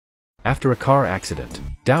After a car accident,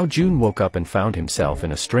 Do Joo woke up and found himself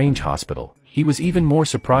in a strange hospital. He was even more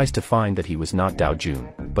surprised to find that he was not Do Joo,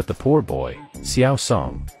 but the poor boy, Seo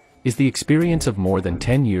Song. Is the experience of more than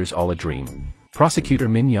 10 years all a dream? Prosecutor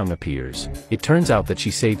Min Young appears. It turns out that she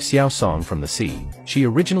saved Seo Song from the sea. She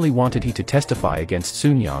originally wanted he to testify against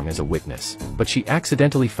Sunyang as a witness, but she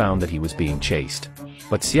accidentally found that he was being chased.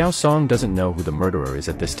 But Seo Song doesn't know who the murderer is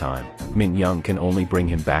at this time. Min Young can only bring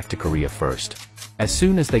him back to Korea first. As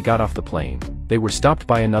soon as they got off the plane, they were stopped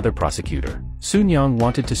by another prosecutor. Sunyang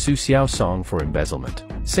wanted to sue Seo Song for embezzlement,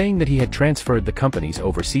 saying that he had transferred the company's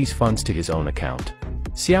overseas funds to his own account.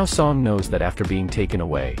 Seo Song knows that after being taken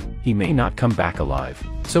away, he may not come back alive,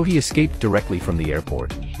 so he escaped directly from the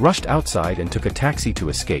airport, rushed outside and took a taxi to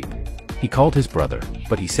escape. He called his brother,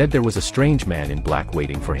 but he said there was a strange man in black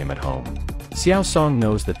waiting for him at home. Seo Song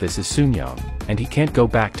knows that this is Sunyang, and he can't go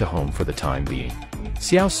back to home for the time being.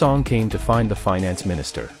 Seo Song came to find the finance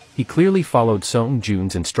minister. He clearly followed Song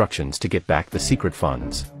Joon's instructions to get back the secret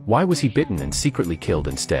funds. Why was he bitten and secretly killed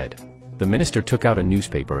instead? The minister took out a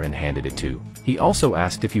newspaper and handed it to. He also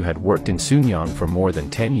asked if you had worked in Sunyang for more than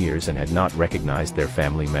 10 years and had not recognized their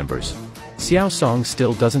family members. Seo Song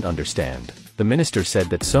still doesn't understand. The minister said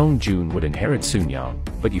that Song Joon would inherit Sunyang,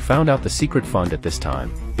 but you found out the secret fund at this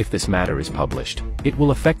time. If this matter is published, it will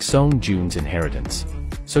affect Song Joon's inheritance.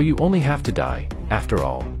 So you only have to die. After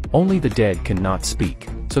all, only the dead cannot speak,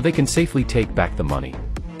 so they can safely take back the money.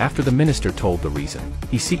 After the minister told the reason,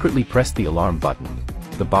 he secretly pressed the alarm button.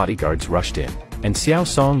 The bodyguards rushed in, and Seo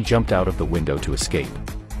Song jumped out of the window to escape.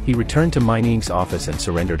 He returned to Min Young's office and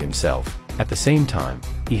surrendered himself. At the same time,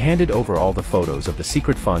 he handed over all the photos of the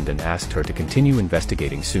secret fund and asked her to continue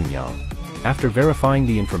investigating Sunyang. After verifying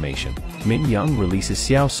the information, Min Young releases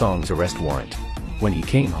Seo Song's arrest warrant. When he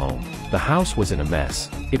came home, the house was in a mess.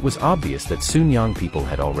 It was obvious that Sunyang people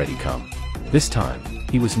had already come. This time,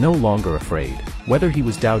 he was no longer afraid. Whether he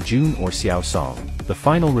was Do Joo or Seo Song, the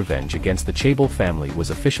final revenge against the Chaebol family was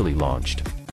officially launched.